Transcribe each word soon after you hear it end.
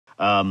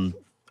All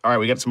right,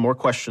 we got some more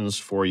questions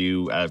for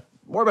you.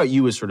 More about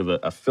you as sort of a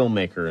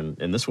filmmaker,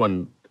 and this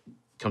one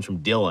comes from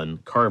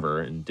Dylan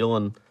Carver, and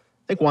Dylan,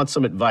 I think, wants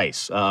some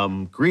advice.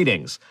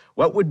 Greetings.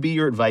 What would be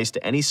your advice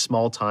to any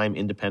small-time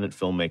independent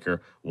filmmaker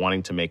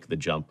wanting to make the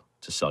jump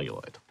to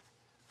celluloid?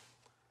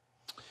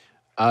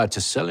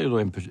 To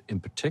celluloid in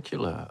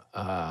particular,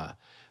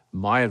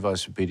 my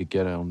advice would be to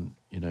get on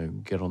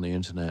the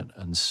internet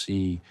and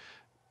see,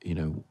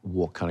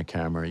 what kind of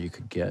camera you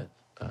could get.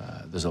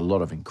 There's a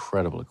lot of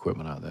incredible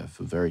equipment out there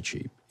for very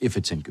cheap, if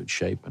it's in good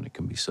shape and it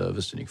can be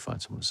serviced and you can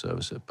find someone to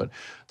service it. But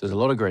there's a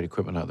lot of great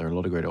equipment out there, a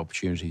lot of great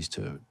opportunities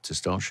to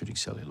start shooting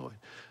celluloid,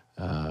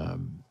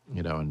 and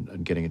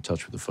getting in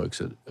touch with the folks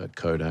at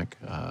Kodak.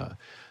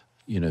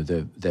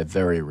 They're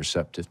very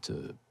receptive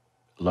to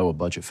lower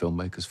budget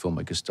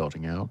filmmakers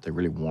starting out. They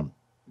really want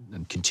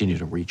and continue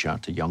to reach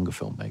out to younger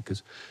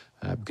filmmakers.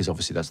 Because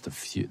obviously that's the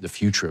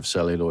future of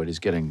celluloid, is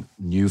getting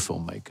new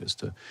filmmakers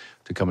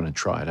to come in and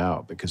try it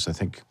out. Because I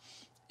think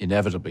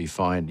inevitably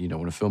find,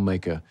 when a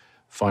filmmaker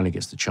finally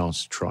gets the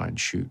chance to try and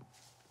shoot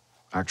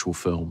actual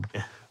film,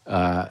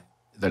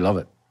 they love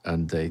it,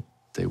 and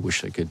they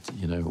wish they could,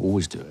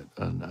 always do it.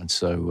 And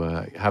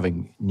so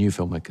having new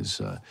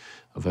filmmakers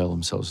avail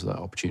themselves of that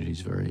opportunity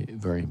is very,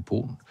 very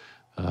important.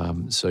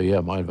 So yeah,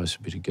 my advice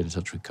would be to get in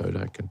touch with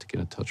Kodak and to get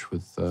in touch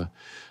with,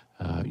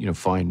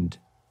 find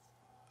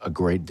a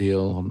great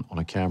deal on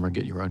a camera,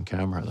 get your own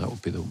camera. That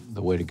would be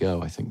the way to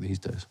go, I think, these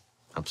days.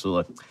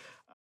 Absolutely.